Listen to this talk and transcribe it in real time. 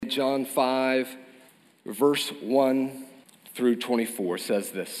John 5, verse 1 through 24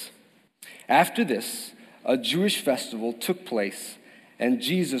 says this. After this, a Jewish festival took place, and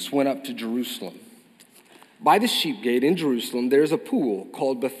Jesus went up to Jerusalem. By the sheep gate in Jerusalem, there is a pool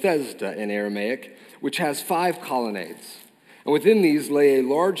called Bethesda in Aramaic, which has 5 colonnades. And within these lay a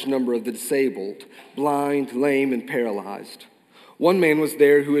large number of the disabled, blind, lame, and paralyzed. One man was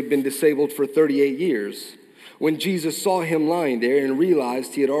there who had been disabled for 38 years. When Jesus saw him lying there and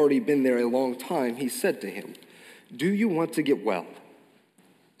realized he had already been there a long time, he said to him, "Do you want to get well?"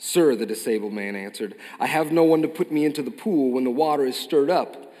 "Sir," the disabled man answered, "I have no one to put me into the pool when the water is stirred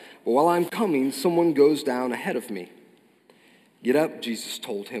up. But while I'm coming, someone goes down ahead of me." "Get up," Jesus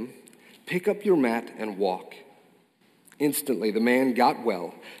told him. "Pick up your mat and walk." Instantly the man got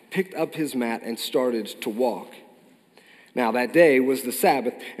well, picked up his mat, and started to walk. Now that day was the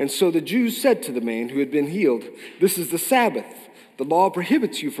Sabbath, and so the Jews said to the man who had been healed, "This is the Sabbath. The law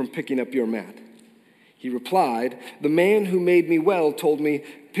prohibits you from picking up your mat." He replied, "The man who made me well told me,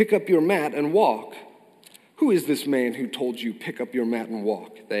 'Pick up your mat and walk.'" "Who is this man who told you, 'Pick up your mat and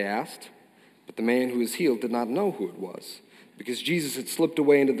walk'?" they asked. But the man who was healed did not know who it was, because Jesus had slipped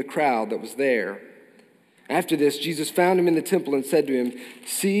away into the crowd that was there. After this, Jesus found him in the temple and said to him,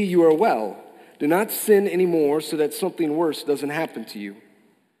 "See, you are well. Do not sin anymore so that something worse doesn't happen to you."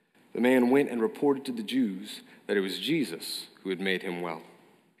 The man went and reported to the Jews that it was Jesus who had made him well.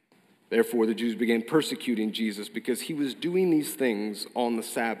 Therefore, the Jews began persecuting Jesus because he was doing these things on the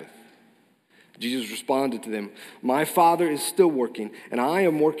Sabbath. Jesus responded to them, "My Father is still working, and I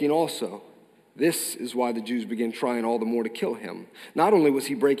am working also." This is why the Jews began trying all the more to kill him. Not only was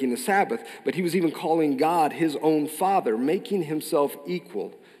he breaking the Sabbath, but he was even calling God his own Father, making himself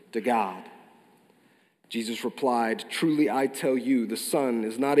equal to God. Jesus replied, "Truly I tell you, the Son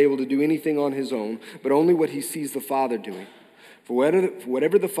is not able to do anything on his own, but only what he sees the Father doing. For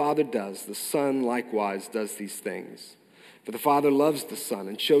whatever the Father does, the Son likewise does these things. For the Father loves the Son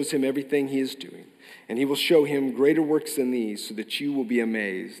and shows him everything he is doing. And he will show him greater works than these, so that you will be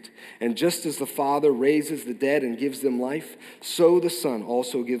amazed. And just as the Father raises the dead and gives them life, so the Son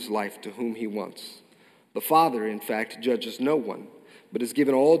also gives life to whom he wants. The Father, in fact, judges no one, but has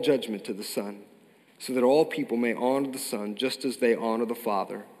given all judgment to the Son, so that all people may honor the Son just as they honor the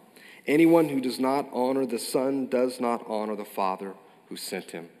Father. Anyone who does not honor the Son does not honor the Father who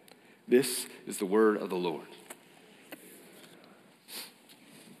sent him." This is the word of the Lord.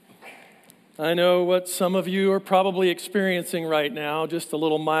 I know what some of you are probably experiencing right now, just a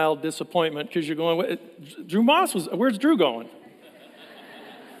little mild disappointment because you're going, Drew Moss where's Drew going?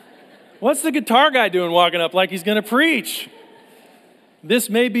 What's the guitar guy doing walking up like he's going to preach? This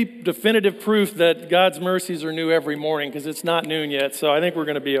may be definitive proof that God's mercies are new every morning because it's not noon yet, so I think we're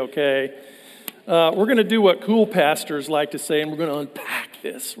going to be okay. We're going to do what cool pastors like to say, and we're going to unpack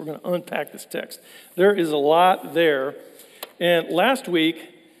this. We're going to unpack this text. There is a lot there. And last week,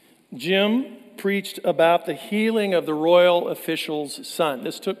 Jim preached about the healing of the royal official's son.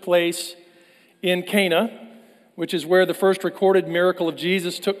 This took place in Cana, which is where the first recorded miracle of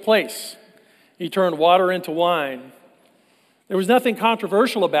Jesus took place. He turned water into wine. There was nothing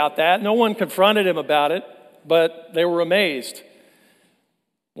controversial about that. No one confronted him about it, but they were amazed.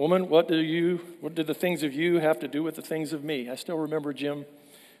 "Woman, what do the things of you have to do with the things of me?" I still remember Jim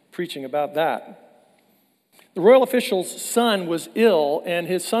preaching about that. The royal official's son was ill, and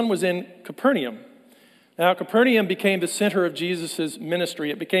his son was in Capernaum. Now, Capernaum became the center of Jesus' ministry.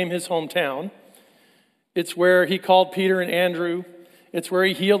 It became his hometown. It's where he called Peter and Andrew. It's where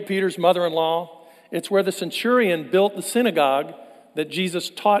he healed Peter's mother-in-law. It's where the centurion built the synagogue that Jesus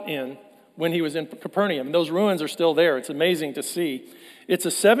taught in when he was in Capernaum. And those ruins are still there. It's amazing to see. It's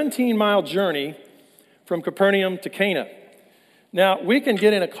a 17-mile journey from Capernaum to Cana. Now, we can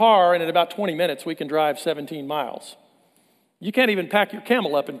get in a car, and in about 20 minutes, we can drive 17 miles. You can't even pack your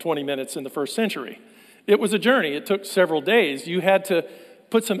camel up in 20 minutes in the first century. It was a journey. It took several days. You had to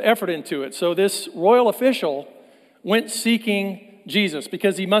put some effort into it. So this royal official went seeking Jesus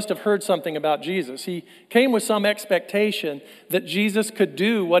because he must have heard something about Jesus. He came with some expectation that Jesus could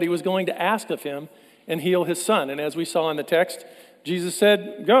do what he was going to ask of him and heal his son. And as we saw in the text, Jesus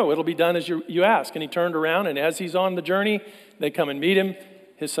said, "Go, it'll be done as you ask." And he turned around, and as he's on the journey, they come and meet him.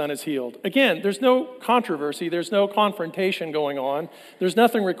 His son is healed. Again, there's no controversy. There's no confrontation going on. There's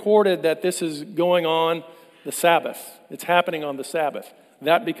nothing recorded that this is going on the Sabbath. It's happening on the Sabbath.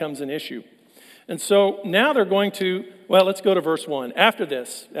 That becomes an issue. And so now they're going to, let's go to verse 1.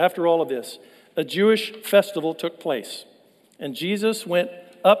 After all of this, a Jewish festival took place, and Jesus went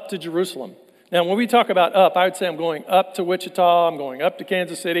up to Jerusalem. Now, when we talk about up, I would say I'm going up to Wichita, I'm going up to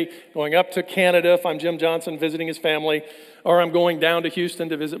Kansas City, going up to Canada if I'm Jim Johnson visiting his family, or I'm going down to Houston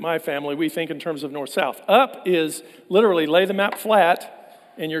to visit my family. We think in terms of north-south. Up is literally lay the map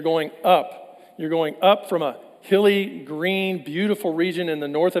flat, and you're going up. You're going up from a hilly, green, beautiful region in the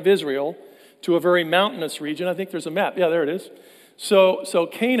north of Israel to a very mountainous region. I think there's a map. Yeah, there it is. So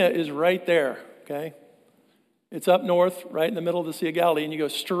Cana is right there, okay? It's up north, right in the middle of the Sea of Galilee, and you go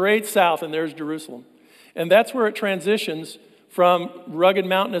straight south, and there's Jerusalem. And that's where it transitions from rugged,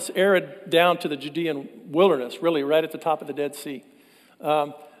 mountainous, arid, down to the Judean wilderness, really right at the top of the Dead Sea.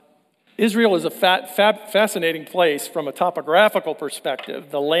 Israel is a fascinating place from a topographical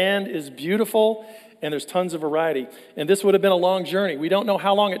perspective. The land is beautiful, and there's tons of variety. And this would have been a long journey. We don't know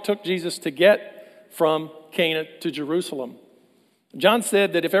how long it took Jesus to get from Cana to Jerusalem. John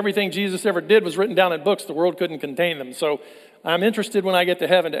said that if everything Jesus ever did was written down in books, the world couldn't contain them. So I'm interested when I get to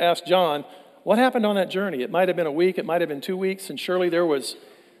heaven to ask John, what happened on that journey? It might have been a week, it might have been 2 weeks, and surely there was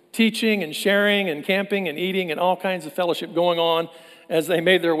teaching and sharing and camping and eating and all kinds of fellowship going on as they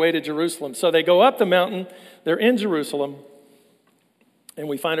made their way to Jerusalem. So they go up the mountain, they're in Jerusalem, and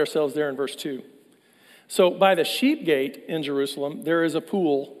we find ourselves there in verse 2. So by the sheep gate in Jerusalem, there is a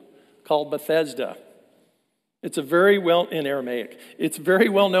pool called Bethesda. It's a very in Aramaic, it's a very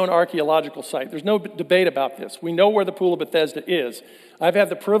well-known archaeological site. There's no debate about this. We know where the Pool of Bethesda is. I've had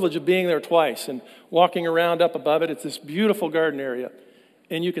the privilege of being there twice and walking around up above it. It's this beautiful garden area.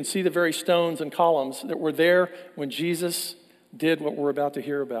 And you can see the very stones and columns that were there when Jesus did what we're about to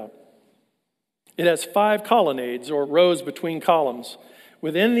hear about. It has 5 colonnades or rows between columns.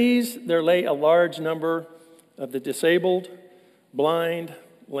 Within these, there lay a large number of the disabled, blind,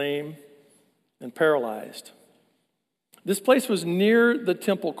 lame, and paralyzed. This place was near the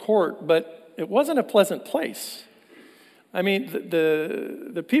temple court, but it wasn't a pleasant place. I mean,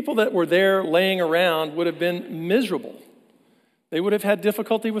 the people that were there laying around would have been miserable. They would have had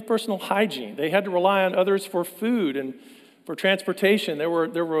difficulty with personal hygiene. They had to rely on others for food and for transportation. There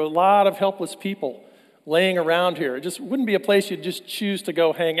were a lot of helpless people laying around here. It just wouldn't be a place you'd just choose to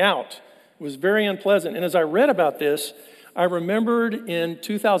go hang out. It was very unpleasant. And as I read about this, I remembered in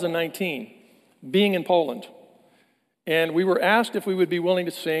 2019 being in Poland. And we were asked if we would be willing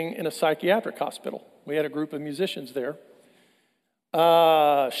to sing in a psychiatric hospital. We had a group of musicians there.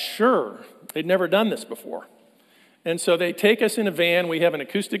 Sure. They'd never done this before. And so they take us in a van. We have an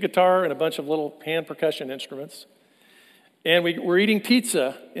acoustic guitar and a bunch of little hand percussion instruments. And we're eating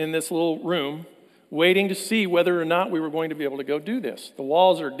pizza in this little room, waiting to see whether or not we were going to be able to go do this. The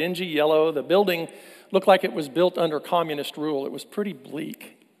walls are dingy yellow. The building looked like it was built under communist rule. It was pretty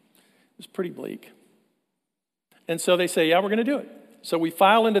bleak. And so they say, yeah, we're going to do it. So we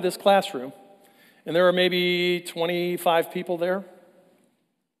file into this classroom, and there are maybe 25 people there.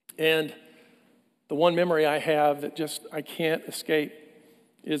 And the one memory I have that just I can't escape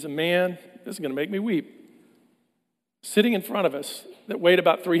is a man, this is going to make me weep, sitting in front of us that weighed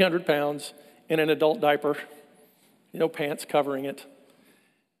about 300 pounds in an adult diaper, pants covering it.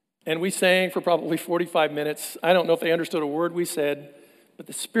 And we sang for probably 45 minutes. I don't know if they understood a word we said, but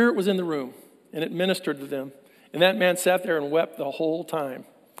the Spirit was in the room, and it ministered to them. And that man sat there and wept the whole time.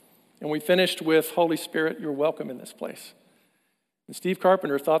 And we finished with, Holy Spirit, you're welcome in this place. And Steve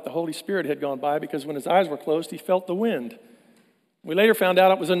Carpenter thought the Holy Spirit had gone by because when his eyes were closed, he felt the wind. We later found out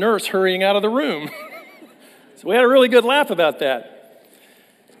it was a nurse hurrying out of the room. So we had a really good laugh about that.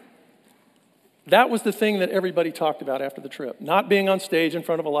 That was the thing that everybody talked about after the trip. Not being on stage in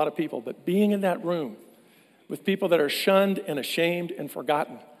front of a lot of people, but being in that room with people that are shunned and ashamed and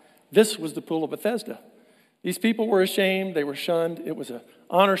forgotten. This was the Pool of Bethesda. These people were ashamed, they were shunned. It was an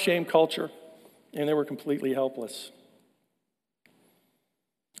honor-shame culture, and they were completely helpless.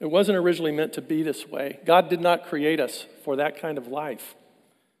 It wasn't originally meant to be this way. God did not create us for that kind of life.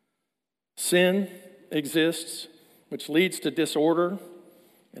 Sin exists, which leads to disorder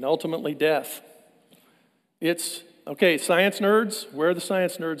and ultimately death. Okay, science nerds, where are the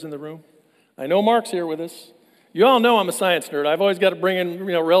science nerds in the room? I know Mark's here with us. You all know I'm a science nerd. I've always got to bring in,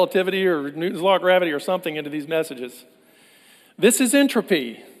 relativity or Newton's law of gravity or something into these messages. This is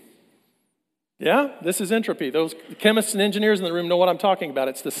entropy. Yeah, this is entropy. Those chemists and engineers in the room know what I'm talking about.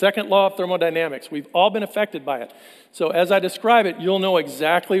 It's the second law of thermodynamics. We've all been affected by it. So as I describe it, you'll know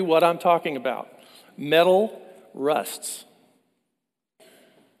exactly what I'm talking about. Metal rusts.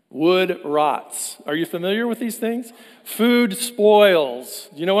 Wood rots. Are you familiar with these things? Food spoils.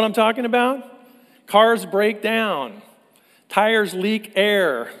 Do you know what I'm talking about? Cars break down. Tires leak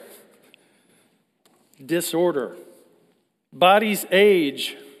air. Disorder. Bodies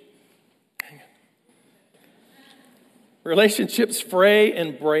age. Relationships fray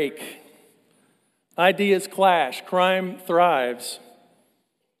and break. Ideas clash, crime thrives,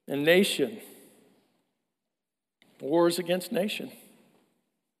 and nation wars against nation.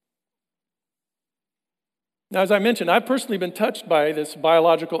 Now, as I mentioned, I've personally been touched by this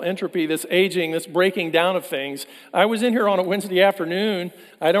biological entropy, this aging, this breaking down of things. I was in here on a Wednesday afternoon.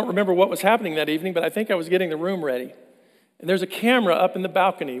 I don't remember what was happening that evening, but I think I was getting the room ready. And there's a camera up in the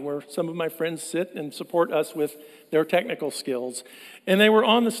balcony where some of my friends sit and support us with their technical skills. And they were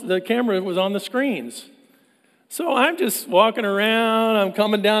on the camera was on the screens. So I'm just walking around, I'm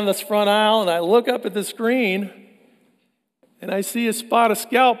coming down this front aisle, and I look up at the screen, and I see a spot of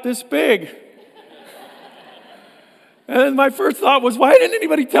scalp this big. And then my first thought was, why didn't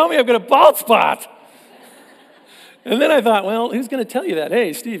anybody tell me I've got a bald spot? And then I thought, well, who's going to tell you that?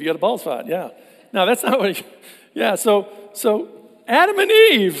 Hey, Steve, you got a bald spot. Yeah. No, that's not what yeah, so Adam and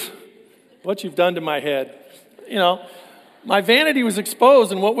Eve, what you've done to my head. You know, my vanity was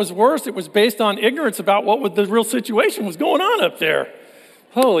exposed, and what was worse, it was based on ignorance about what the real situation was going on up there.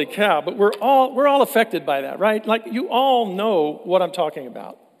 Holy cow, but we're all affected by that, right? Like, you all know what I'm talking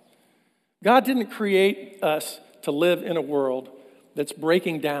about. God didn't create us to live in a world that's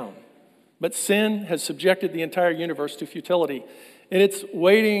breaking down, but sin has subjected the entire universe to futility, and it's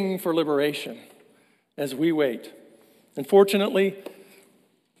waiting for liberation as we wait. Unfortunately,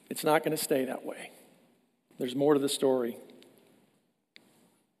 it's not going to stay that way. There's more to the story.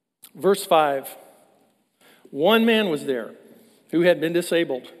 Verse 5, one man was there who had been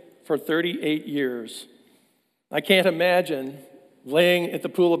disabled for 38 years. I can't imagine laying at the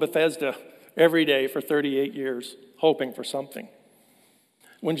pool of Bethesda every day for 38 years, hoping for something.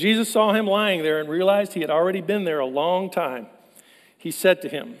 When Jesus saw him lying there and realized he had already been there a long time, he said to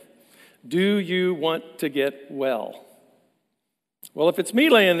him, "Do you want to get well?" Well, if it's me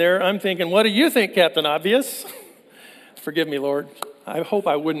laying there, I'm thinking, what do you think, Captain Obvious? Forgive me, Lord. I hope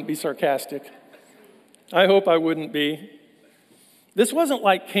I wouldn't be sarcastic. I hope I wouldn't be. This wasn't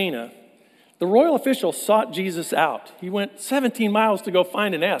like Cana. The royal official sought Jesus out. He went 17 miles to go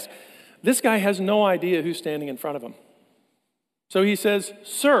find and ask. This guy has no idea who's standing in front of him. So he says,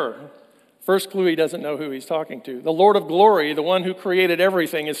 "Sir." First clue, he doesn't know who he's talking to. The Lord of glory, the one who created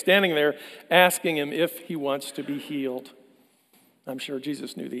everything, is standing there asking him if he wants to be healed. I'm sure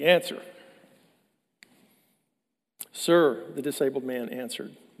Jesus knew the answer. "Sir," the disabled man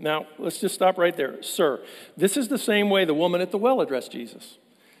answered. Now, let's just stop right there. Sir. This is the same way the woman at the well addressed Jesus.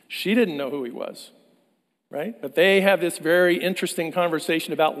 She didn't know who he was, right? But they have this very interesting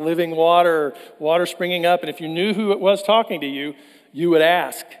conversation about living water, water springing up. And if you knew who it was talking to you, you would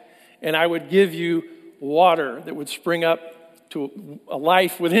ask. And I would give you water that would spring up to a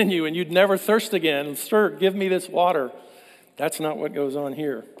life within you, and you'd never thirst again. "Sir, give me this water." That's not what goes on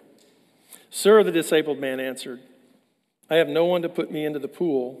here. "Sir," the disabled man answered, "I have no one to put me into the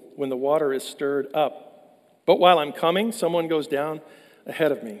pool when the water is stirred up. But while I'm coming, someone goes down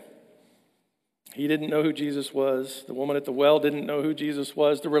ahead of me." He didn't know who Jesus was. The woman at the well didn't know who Jesus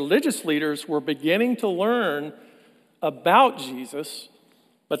was. The religious leaders were beginning to learn about Jesus,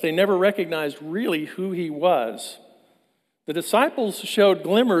 but they never recognized really who he was. The disciples showed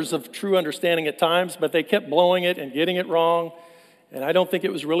glimmers of true understanding at times, but they kept blowing it and getting it wrong. And I don't think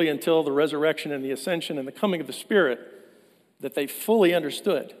it was really until the resurrection and the ascension and the coming of the Spirit that they fully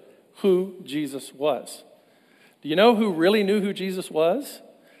understood who Jesus was. Do you know who really knew who Jesus was?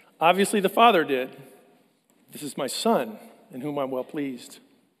 Obviously, the Father did. "This is my Son, in whom I'm well pleased.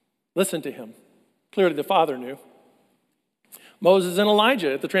 Listen to him." Clearly, the Father knew. Moses and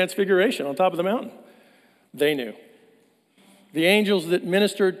Elijah at the Transfiguration on top of the mountain. They knew. The angels that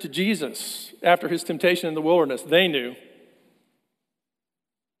ministered to Jesus after his temptation in the wilderness, they knew.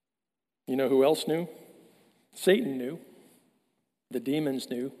 You know who else knew? Satan knew. The demons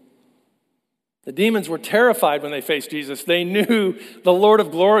knew. The demons were terrified when they faced Jesus. They knew the Lord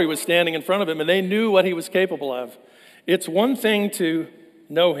of glory was standing in front of him, and they knew what he was capable of. It's one thing to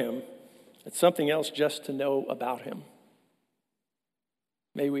know him. It's something else just to know about him.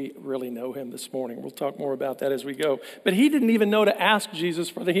 May we really know him this morning. We'll talk more about that as we go. But he didn't even know to ask Jesus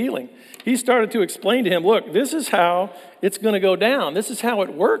for the healing. He started to explain to him, "Look, this is how it's going to go down. This is how it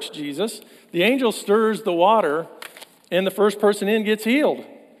works, Jesus. The angel stirs the water, and the first person in gets healed."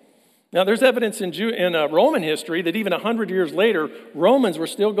 Now, there's evidence in Roman history that even 100 years later, Romans were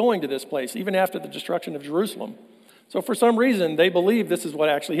still going to this place, even after the destruction of Jerusalem. So for some reason, they believe this is what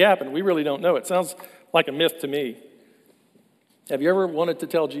actually happened. We really don't know. It sounds like a myth to me. Have you ever wanted to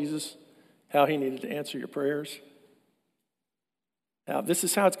tell Jesus how he needed to answer your prayers? Now, this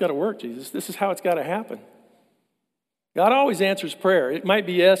is how it's got to work, Jesus. This is how it's got to happen. God always answers prayer. It might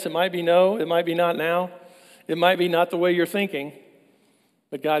be yes, it might be no, it might be not now, it might be not the way you're thinking.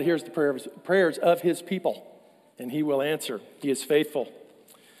 But God hears the prayers of his people, and he will answer. He is faithful.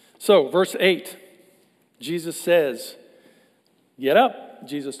 So, verse 8, Jesus says, "Get up,"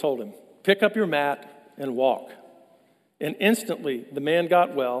 Jesus told him. "Pick up your mat and walk." And instantly the man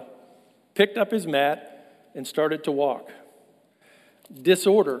got well, picked up his mat, and started to walk.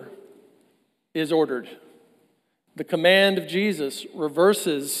 Disorder is ordered. The command of Jesus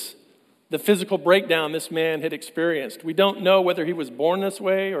reverses the physical breakdown this man had experienced. We don't know whether he was born this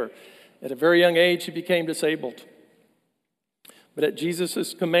way or at a very young age he became disabled. But at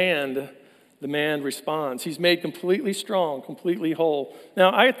Jesus' command, the man responds. He's made completely strong, completely whole.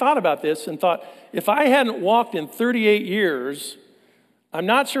 Now, I thought about this and thought, if I hadn't walked in 38 years, I'm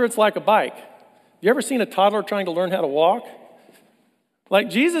not sure it's like a bike. You ever seen a toddler trying to learn how to walk? Like,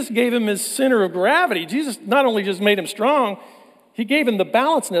 Jesus gave him his center of gravity. Jesus not only just made him strong, he gave him the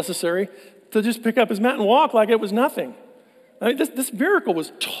balance necessary to just pick up his mat and walk like it was nothing. I mean, this miracle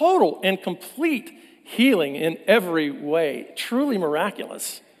was total and complete healing in every way. Truly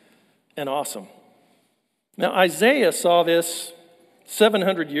miraculous and awesome. Now, Isaiah saw this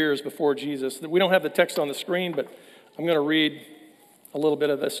 700 years before Jesus. We don't have the text on the screen, but I'm going to read a little bit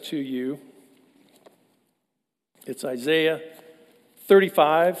of this to you. It's Isaiah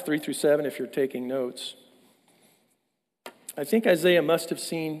 35, 3 through 7, if you're taking notes. I think Isaiah must have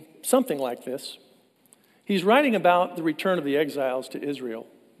seen something like this. He's writing about the return of the exiles to Israel.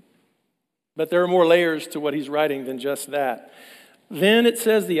 But there are more layers to what he's writing than just that. Then it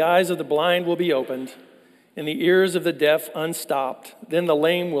says, "The eyes of the blind will be opened, and the ears of the deaf unstopped. Then the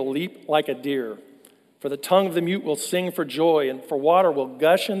lame will leap like a deer. For the tongue of the mute will sing for joy, and for water will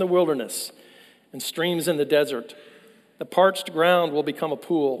gush in the wilderness, and streams in the desert. The parched ground will become a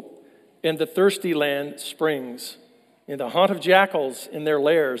pool, and the thirsty land springs. In the haunt of jackals in their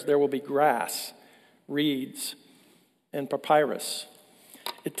lairs there will be grass, reeds, and papyrus."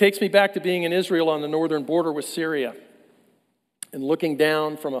 It takes me back to being in Israel on the northern border with Syria and looking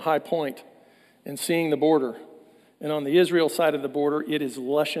down from a high point and seeing the border. And on the Israel side of the border, it is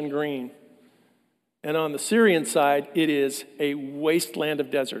lush and green. And on the Syrian side, it is a wasteland of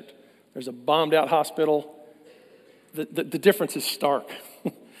desert. There's a bombed out hospital. The difference is stark.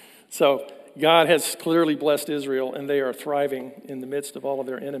 So God has clearly blessed Israel, and they are thriving in the midst of all of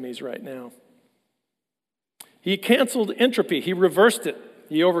their enemies right now. He canceled entropy. He reversed it.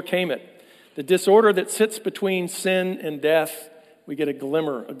 He overcame it. The disorder that sits between sin and death, we get a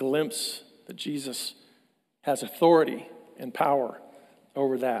glimmer, a glimpse that Jesus has authority and power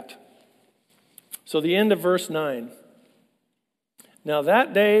over that. So the end of verse 9. Now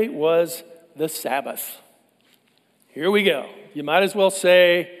that day was the Sabbath. Here we go. You might as well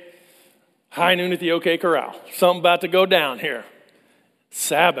say, high noon at the OK Corral. Something about to go down here.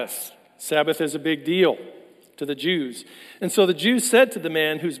 Sabbath. Sabbath is a big deal to the Jews. And so the Jews said to the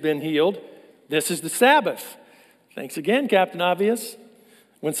man who's been healed, "This is the Sabbath." Thanks again, Captain Obvious.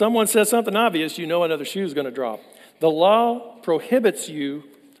 When someone says something obvious, you know another shoe is going to drop. "The law prohibits you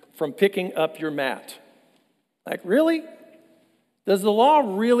from picking up your mat." Like, really? Does the law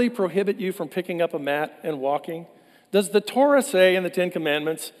really prohibit you from picking up a mat and walking? Does the Torah say in the Ten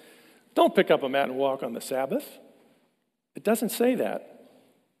Commandments, don't pick up a mat and walk on the Sabbath? It doesn't say that.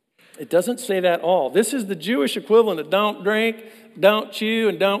 It doesn't say that at all. This is the Jewish equivalent of don't drink, don't chew,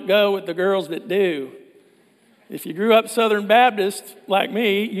 and don't go with the girls that do. If you grew up Southern Baptist like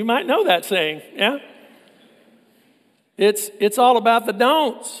me, you might know that saying, yeah? It's all about the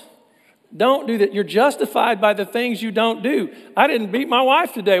don'ts. Don't do that. You're justified by the things you don't do. I didn't beat my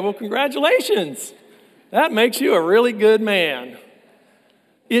wife today. Well, congratulations. That makes you a really good man.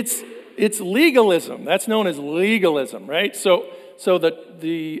 It's legalism. That's known as legalism, right? So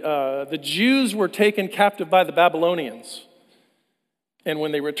the Jews were taken captive by the Babylonians. And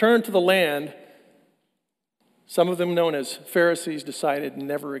when they returned to the land, some of them known as Pharisees decided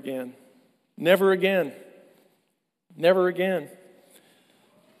never again. Never again. Never again.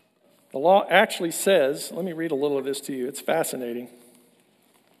 The law actually says, let me read a little of this to you. It's fascinating.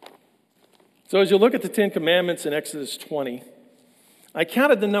 So as you look at the Ten Commandments in Exodus 20, I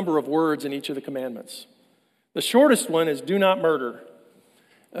counted the number of words in each of the commandments. The shortest one is do not murder.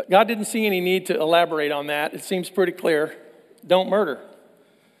 God didn't see any need to elaborate on that. It seems pretty clear. Don't murder.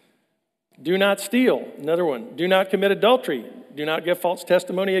 Do not steal. Another one. Do not commit adultery. Do not give false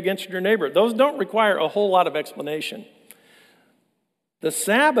testimony against your neighbor. Those don't require a whole lot of explanation. The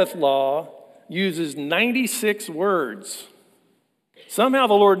Sabbath law uses 96 words. Somehow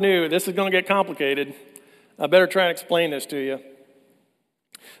the Lord knew this is going to get complicated. I better try and explain this to you.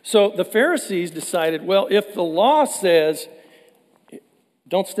 So the Pharisees decided, well, if the law says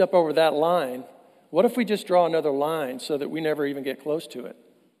don't step over that line, what if we just draw another line so that we never even get close to it?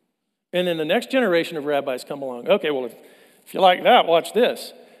 And then the next generation of rabbis come along. Okay, well, if you like that, watch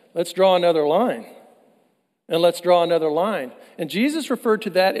this. Let's draw another line. And let's draw another line. And Jesus referred to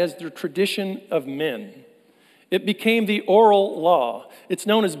that as the tradition of men. It became the oral law. It's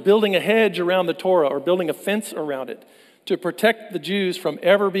known as building a hedge around the Torah or building a fence around it to protect the Jews from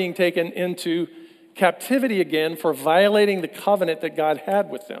ever being taken into captivity again for violating the covenant that God had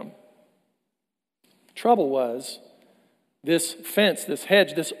with them. The trouble was, this fence, this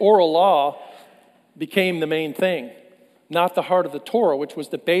hedge, this oral law became the main thing, not the heart of the Torah, which was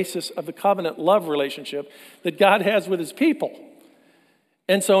the basis of the covenant love relationship that God has with his people.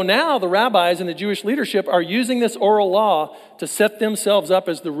 And so now the rabbis and the Jewish leadership are using this oral law to set themselves up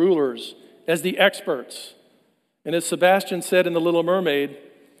as the rulers, as the experts. And as Sebastian said in The Little Mermaid,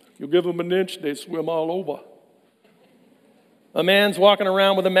 you give them an inch, they swim all over. A man's walking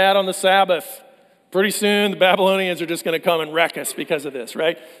around with a mat on the Sabbath. Pretty soon, the Babylonians are just going to come and wreck us because of this,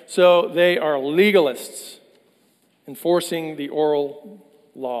 right? So they are legalists enforcing the oral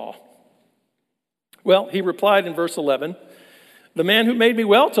law. Well, he replied in verse 11, the man who made me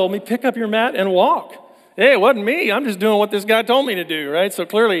well told me, pick up your mat and walk. Hey, it wasn't me. I'm just doing what this guy told me to do, right? So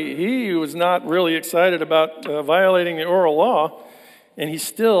clearly, he was not really excited about violating the oral law, and he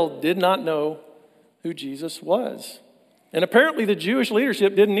still did not know who Jesus was. And apparently the Jewish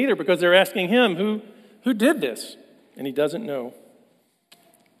leadership didn't either, because they're asking him, who did this? And he doesn't know.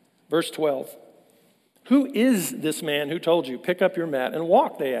 Verse 12. Who is this man who told you, pick up your mat and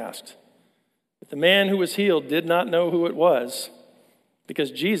walk, they asked. But the man who was healed did not know who it was,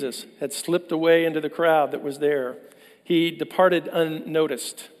 because Jesus had slipped away into the crowd that was there. He departed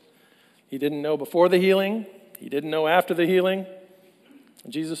unnoticed. He didn't know before the healing. He didn't know after the healing.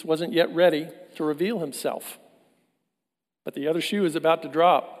 Jesus wasn't yet ready to reveal himself. But the other shoe is about to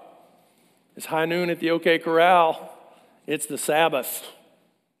drop. It's high noon at the OK Corral. It's the Sabbath.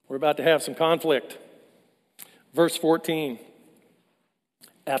 We're about to have some conflict. Verse 14.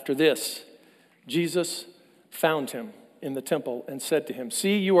 After this, Jesus found him in the temple and said to him,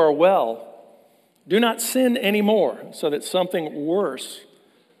 see, you are well. Do not sin anymore, so that something worse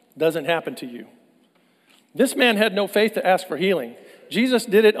doesn't happen to you. This man had no faith to ask for healing. Jesus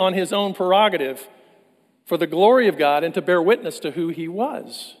did it on his own prerogative for the glory of God and to bear witness to who he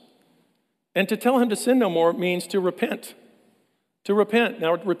was. And to tell him to sin no more means to repent. To repent.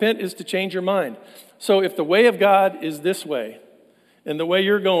 Now, repent is to change your mind. So if the way of God is this way, and the way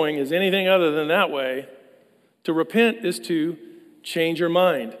you're going is anything other than that way, to repent is to change your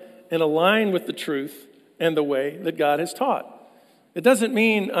mind and align with the truth and the way that God has taught. It doesn't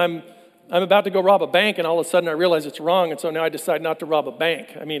mean I'm about to go rob a bank and all of a sudden I realize it's wrong and so now I decide not to rob a bank.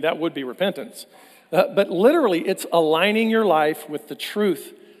 I mean, that would be repentance. But literally, it's aligning your life with the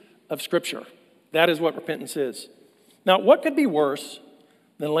truth of Scripture. That is what repentance is. Now, what could be worse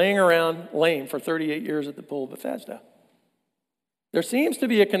than laying around lame for 38 years at the pool of Bethesda? There seems to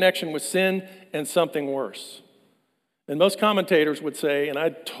be a connection with sin and something worse. And most commentators would say, and I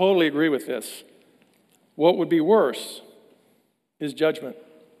totally agree with this, what would be worse is judgment.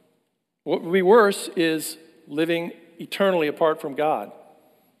 What would be worse is living eternally apart from God.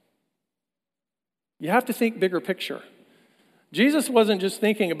 You have to think bigger picture. Jesus wasn't just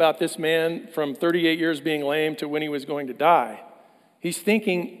thinking about this man from 38 years being lame to when he was going to die. He's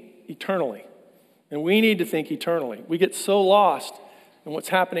thinking eternally. And we need to think eternally. We get so lost in what's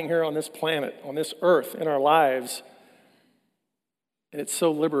happening here on this planet, on this earth, in our lives. And it's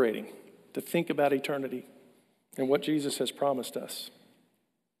so liberating to think about eternity and what Jesus has promised us.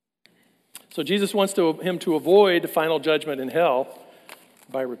 So Jesus wants him to avoid final judgment in hell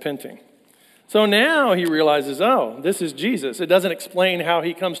by repenting. So now he realizes, oh, this is Jesus. It doesn't explain how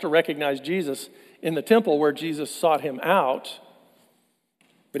he comes to recognize Jesus in the temple where Jesus sought him out,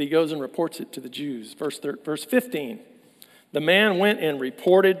 but he goes and reports it to the Jews. Verse 15, the man went and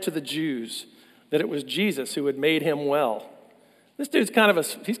reported to the Jews that it was Jesus who had made him well. This dude's kind of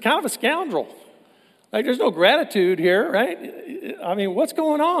a scoundrel. Like, there's no gratitude here, right? I mean, what's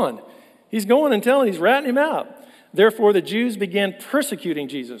going on? He's going and he's ratting him out. Therefore, the Jews began persecuting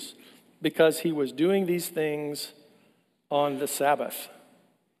Jesus because he was doing these things on the Sabbath.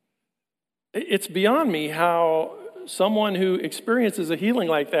 It's beyond me how someone who experiences a healing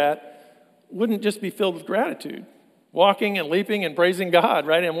like that wouldn't just be filled with gratitude, walking and leaping and praising God,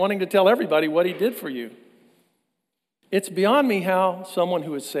 right, and wanting to tell everybody what he did for you. It's beyond me how someone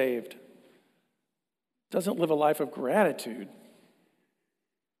who is saved doesn't live a life of gratitude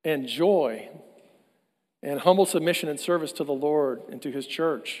and joy and humble submission and service to the Lord and to his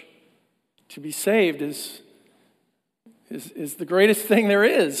church. To be saved is the greatest thing there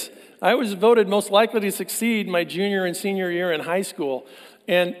is. I was voted most likely to succeed my junior and senior year in high school.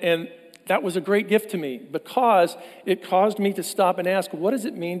 And that was a great gift to me because it caused me to stop and ask, what does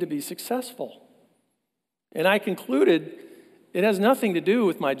it mean to be successful? And I concluded it has nothing to do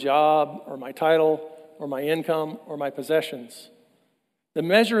with my job or my title or my income or my possessions. The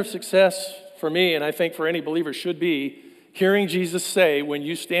measure of success for me, and I think for any believer, should be hearing Jesus say, when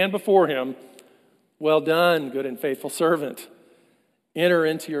you stand before him, well done, good and faithful servant. Enter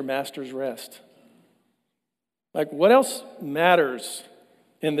into your master's rest. Like, what else matters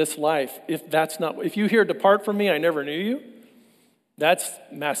in this life if you hear, depart from me, I never knew you? That's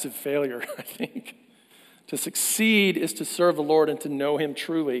massive failure, I think. To succeed is to serve the Lord and to know him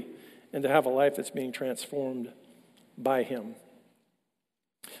truly and to have a life that's being transformed by him.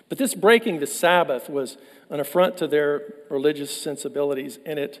 But this breaking the Sabbath was an affront to their religious sensibilities,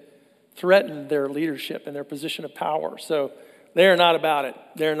 and it threatened their leadership and their position of power. So they're not about it.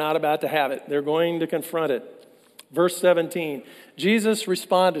 They're not about to have it. They're going to confront it. Verse 17, Jesus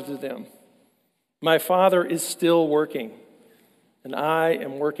responded to them, my Father is still working, and I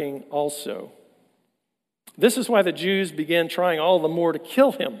am working also. This is why the Jews began trying all the more to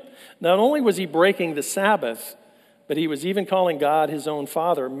kill him. Not only was he breaking the Sabbath, but he was even calling God his own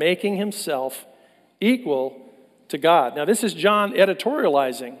Father, making himself equal to God. Now, this is John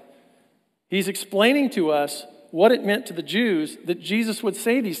editorializing. He's explaining to us what it meant to the Jews that Jesus would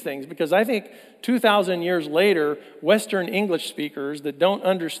say these things, because I think 2,000 years later, Western English speakers that don't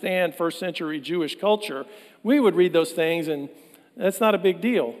understand first century Jewish culture, we would read those things and that's not a big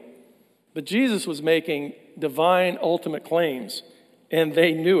deal. But Jesus was making divine ultimate claims, and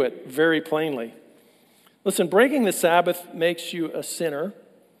they knew it very plainly. Listen, breaking the Sabbath makes you a sinner.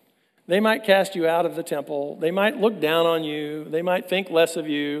 They might cast you out of the temple. They might look down on you. They might think less of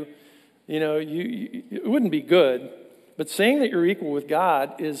you. It wouldn't be good. But saying that you're equal with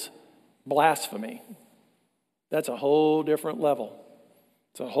God is blasphemy. That's a whole different level.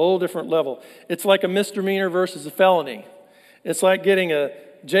 It's a whole different level. It's like a misdemeanor versus a felony. It's like getting a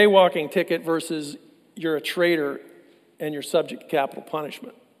jaywalking ticket versus you're a traitor and you're subject to capital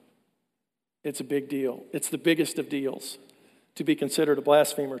punishment. It's a big deal. It's the biggest of deals to be considered a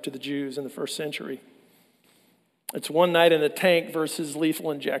blasphemer to the Jews in the first century. It's one night in a tank versus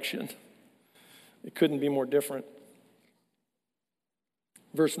lethal injection. It couldn't be more different.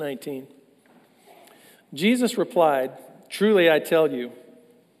 Verse 19. Jesus replied, truly I tell you,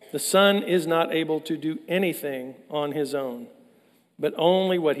 the Son is not able to do anything on his own, but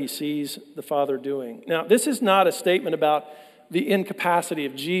only what he sees the Father doing. Now, this is not a statement about the incapacity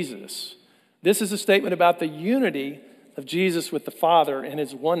of Jesus. This is a statement about the unity of Jesus with the Father and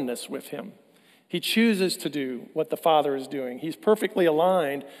his oneness with him. He chooses to do what the Father is doing. He's perfectly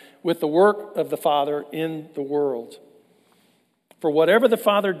aligned with the work of the Father in the world. For whatever the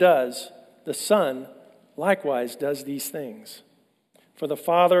Father does, the Son likewise does these things. For the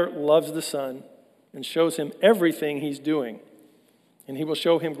Father loves the Son and shows him everything he's doing. And he will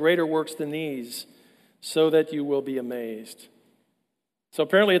show him greater works than these, so that you will be amazed. So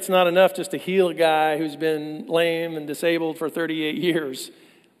apparently it's not enough just to heal a guy who's been lame and disabled for 38 years.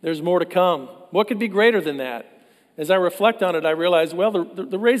 There's more to come. What could be greater than that? As I reflect on it, I realize, well,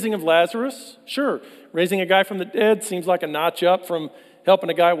 the raising of Lazarus, sure. Raising a guy from the dead seems like a notch up from helping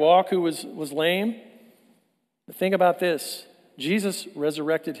a guy walk who was lame. But think about this. Jesus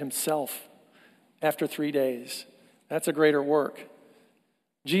resurrected himself after 3 days. That's a greater work.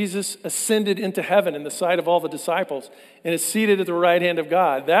 Jesus ascended into heaven in the sight of all the disciples and is seated at the right hand of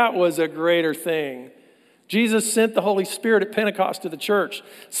God. That was a greater thing. Jesus sent the Holy Spirit at Pentecost to the church,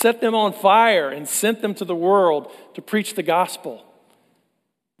 set them on fire, and sent them to the world to preach the gospel.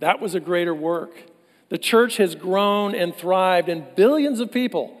 That was a greater work. The church has grown and thrived, and billions of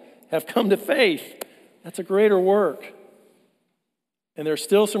people have come to faith. That's a greater work. And there's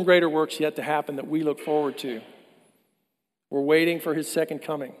still some greater works yet to happen that we look forward to. We're waiting for his second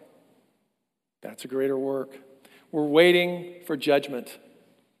coming. That's a greater work. We're waiting for judgment.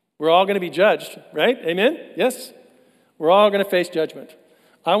 We're all going to be judged, right? Amen? Yes? We're all going to face judgment.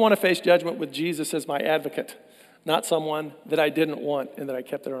 I want to face judgment with Jesus as my advocate, not someone that I didn't want and that I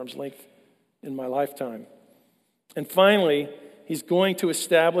kept at arm's length in my lifetime. And finally, he's going to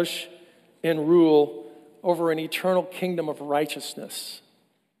establish and rule over an eternal kingdom of righteousness.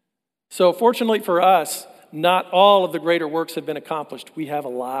 So fortunately for us, not all of the greater works have been accomplished. We have a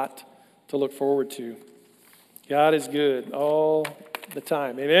lot to look forward to. God is good all the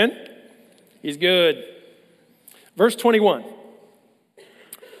time. Amen? He's good. Verse 21.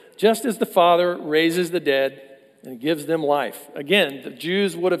 Just as the Father raises the dead and gives them life. Again, the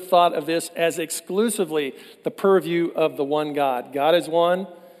Jews would have thought of this as exclusively the purview of the one God. God is one,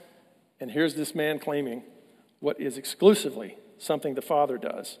 And here's this man claiming what is exclusively something the Father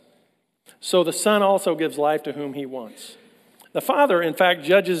does. So the Son also gives life to whom he wants. The Father, in fact,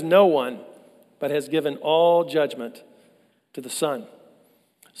 judges no one, but has given all judgment to the Son,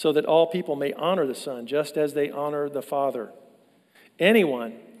 so that all people may honor the Son, just as they honor the Father.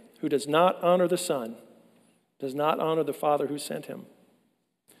 Anyone who does not honor the Son does not honor the Father who sent him.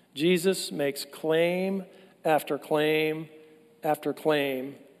 Jesus makes claim after claim after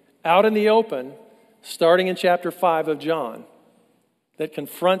claim out in the open, starting in chapter 5 of John, that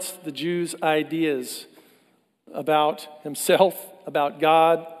confronts the Jews' ideas about himself, about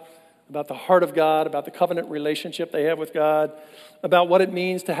God, about the heart of God, about the covenant relationship they have with God, about what it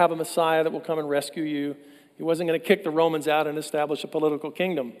means to have a Messiah that will come and rescue you. He wasn't going to kick the Romans out and establish a political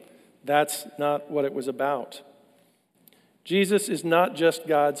kingdom. That's not what it was about. Jesus is not just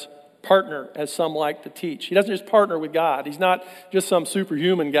God's partner, as some like to teach. He doesn't just partner with God. He's not just some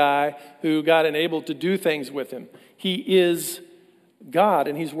superhuman guy who God enabled to do things with him. He is God,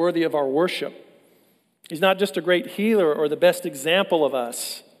 and he's worthy of our worship. He's not just a great healer or the best example of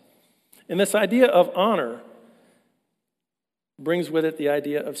us. And this idea of honor brings with it the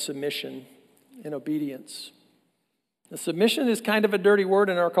idea of submission and obedience. The submission is kind of a dirty word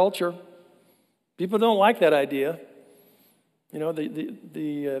in our culture. People don't like that idea. You know,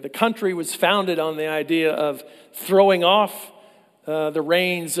 the country was founded on the idea of throwing off the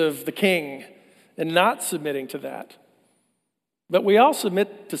reins of the king and not submitting to that. But we all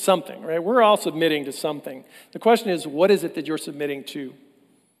submit to something, right? We're all submitting to something. The question is, what is it that you're submitting to?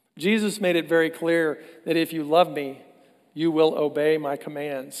 Jesus made it very clear that if you love me, you will obey my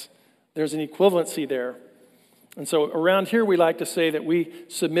commands. There's an equivalency there. And so around here we like to say that we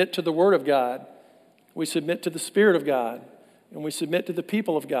submit to the Word of God. We submit to the Spirit of God. And we submit to the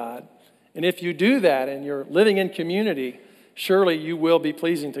people of God. And if you do that and you're living in community, surely you will be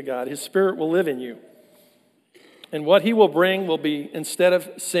pleasing to God. His Spirit will live in you. And what he will bring will be, instead of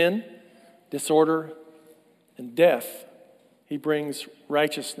sin, disorder, and death, he brings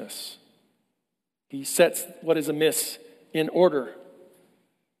righteousness. He sets what is amiss in order.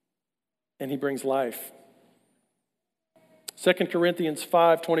 And he brings life. 2 Corinthians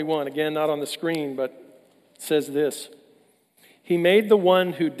 5:21, again, not on the screen, but it says this. He made the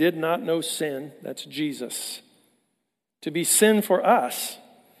one who did not know sin, that's Jesus, to be sin for us,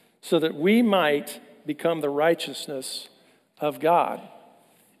 so that we might become the righteousness of God.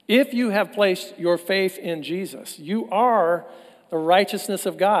 If you have placed your faith in Jesus, you are the righteousness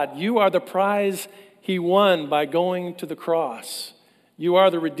of God. You are the prize he won by going to the cross. You are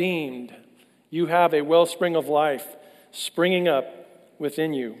the redeemed. You have a wellspring of life springing up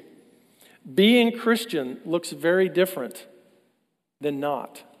within you. Being Christian looks very different than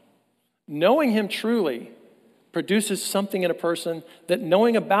not. Knowing him truly produces something in a person that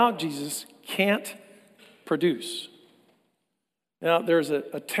knowing about Jesus can't produce. Now, there's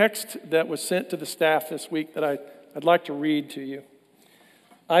a text that was sent to the staff this week that I'd like to read to you.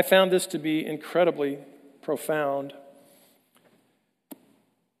 I found this to be incredibly profound.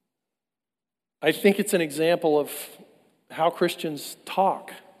 I think it's an example of how Christians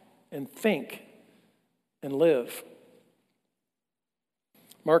talk and think and live.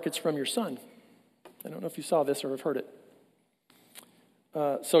 Mark, it's from your son. I don't know if you saw this or have heard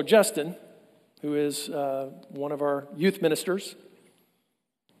it. So Justin, who is one of our youth ministers,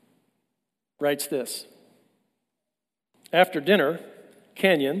 writes this. After dinner,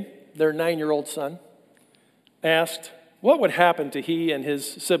 Kenyon, their 9-year-old son, asked what would happen to he and his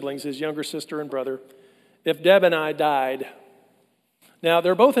siblings, his younger sister and brother, if Deb and I died. Now,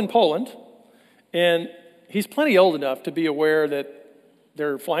 they're both in Poland, and he's plenty old enough to be aware that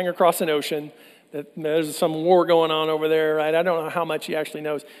they're flying across an ocean, that there's some war going on over there, right? I don't know how much he actually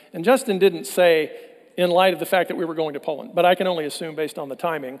knows. And Justin didn't say, in light of the fact that we were going to Poland, but I can only assume based on the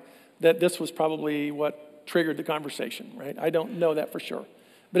timing that this was probably what triggered the conversation, right? I don't know that for sure.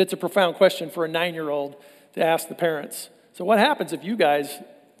 But it's a profound question for a 9-year-old to ask the parents. So what happens to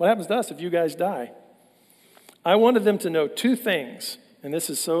us if you guys die? I wanted them to know 2 things, and this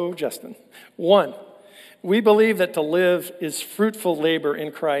is so Justin. 1, we believe that to live is fruitful labor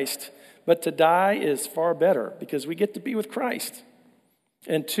in Christ, but to die is far better because we get to be with Christ.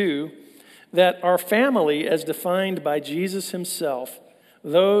 And 2, that our family, as defined by Jesus himself,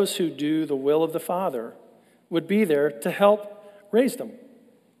 those who do the will of the Father, would be there to help raise them.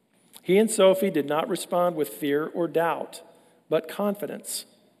 He and Sophie did not respond with fear or doubt, but confidence.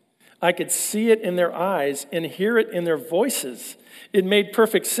 I could see it in their eyes and hear it in their voices. It made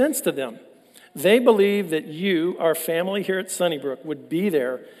perfect sense to them. They believed that you, our family here at Sunnybrook, would be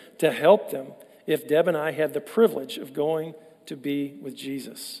there to help them if Deb and I had the privilege of going to be with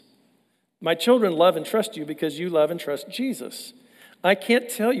Jesus. My children love and trust you because you love and trust Jesus. I can't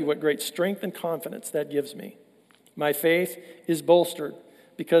tell you what great strength and confidence that gives me. My faith is bolstered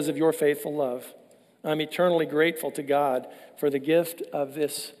because of your faithful love. I'm eternally grateful to God for the gift of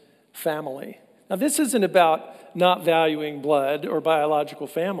this family. Now, this isn't about not valuing blood or biological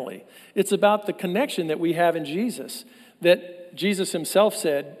family. It's about the connection that we have in Jesus, that Jesus himself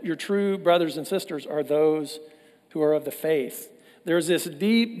said, your true brothers and sisters are those who are of the faith. There's this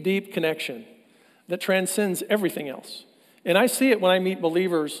deep, deep connection that transcends everything else. And I see it when I meet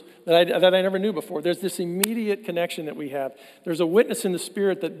believers that I never knew before. There's this immediate connection that we have. There's a witness in the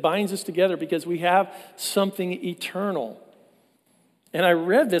Spirit that binds us together because we have something eternal. And I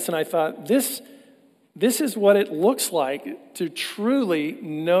read this and I thought, this is what it looks like to truly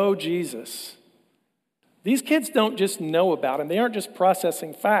know Jesus. These kids don't just know about him. They aren't just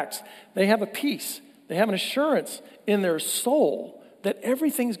processing facts. They have a peace. They have an assurance in their soul that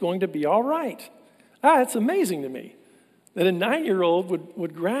everything's going to be all right. It's amazing to me that a 9-year-old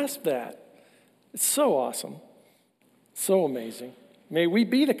would grasp that. It's so awesome. So amazing. May we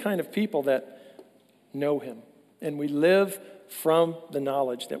be the kind of people that know him and we live from the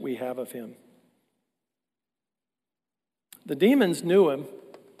knowledge that we have of him. The demons knew him.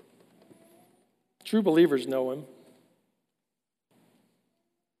 True believers know him.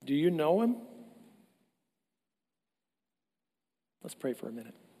 Do you know him? Let's pray for a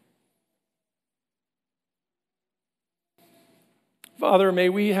minute. Father, may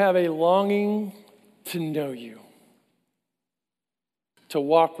we have a longing to know you, to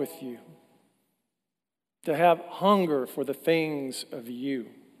walk with you, to have hunger for the things of you,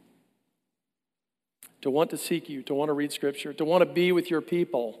 to want to seek you, to want to read Scripture, to want to be with your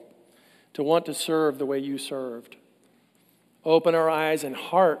people, to want to serve the way you served. Open our eyes and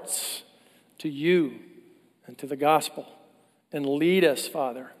hearts to you and to the gospel, and lead us,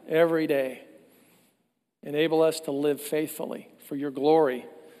 Father, every day. Enable us to live faithfully for your glory,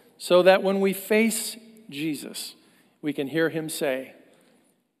 so that when we face Jesus, we can hear him say,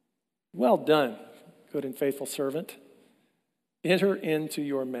 well done, good and faithful servant. Enter into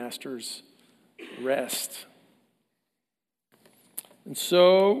your master's rest. And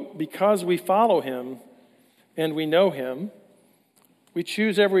so, because we follow him and we know him, we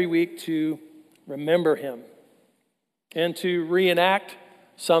choose every week to remember him and to reenact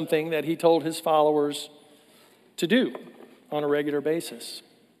something that he told his followers to do on a regular basis.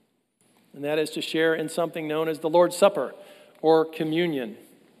 And that is to share in something known as the Lord's Supper or communion.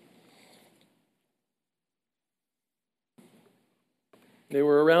 They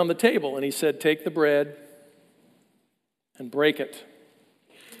were around the table and he said, take the bread and break it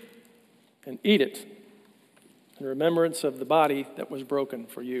and eat it in remembrance of the body that was broken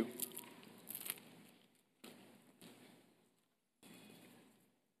for you.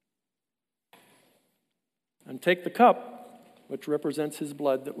 And take the cup, which represents his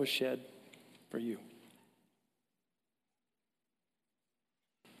blood that was shed for you.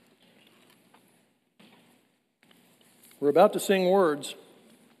 We're about to sing words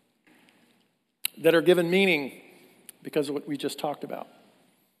that are given meaning because of what we just talked about.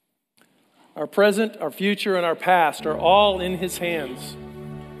 Our present, our future, and our past are all in his hands.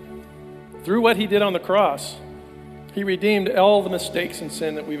 Through what he did on the cross, he redeemed all the mistakes and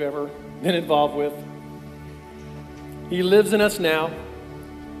sin that we've ever been involved with. He lives in us now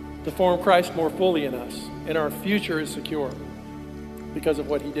to form Christ more fully in us, and our future is secure because of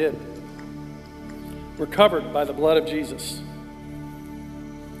what he did. We're covered by the blood of Jesus,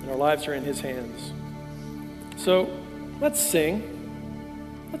 and our lives are in his hands. So let's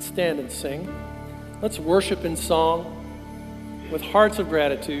sing. Let's stand and sing. Let's worship in song with hearts of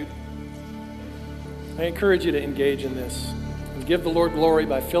gratitude. I encourage you to engage in this and give the Lord glory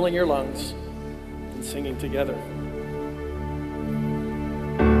by filling your lungs and singing together.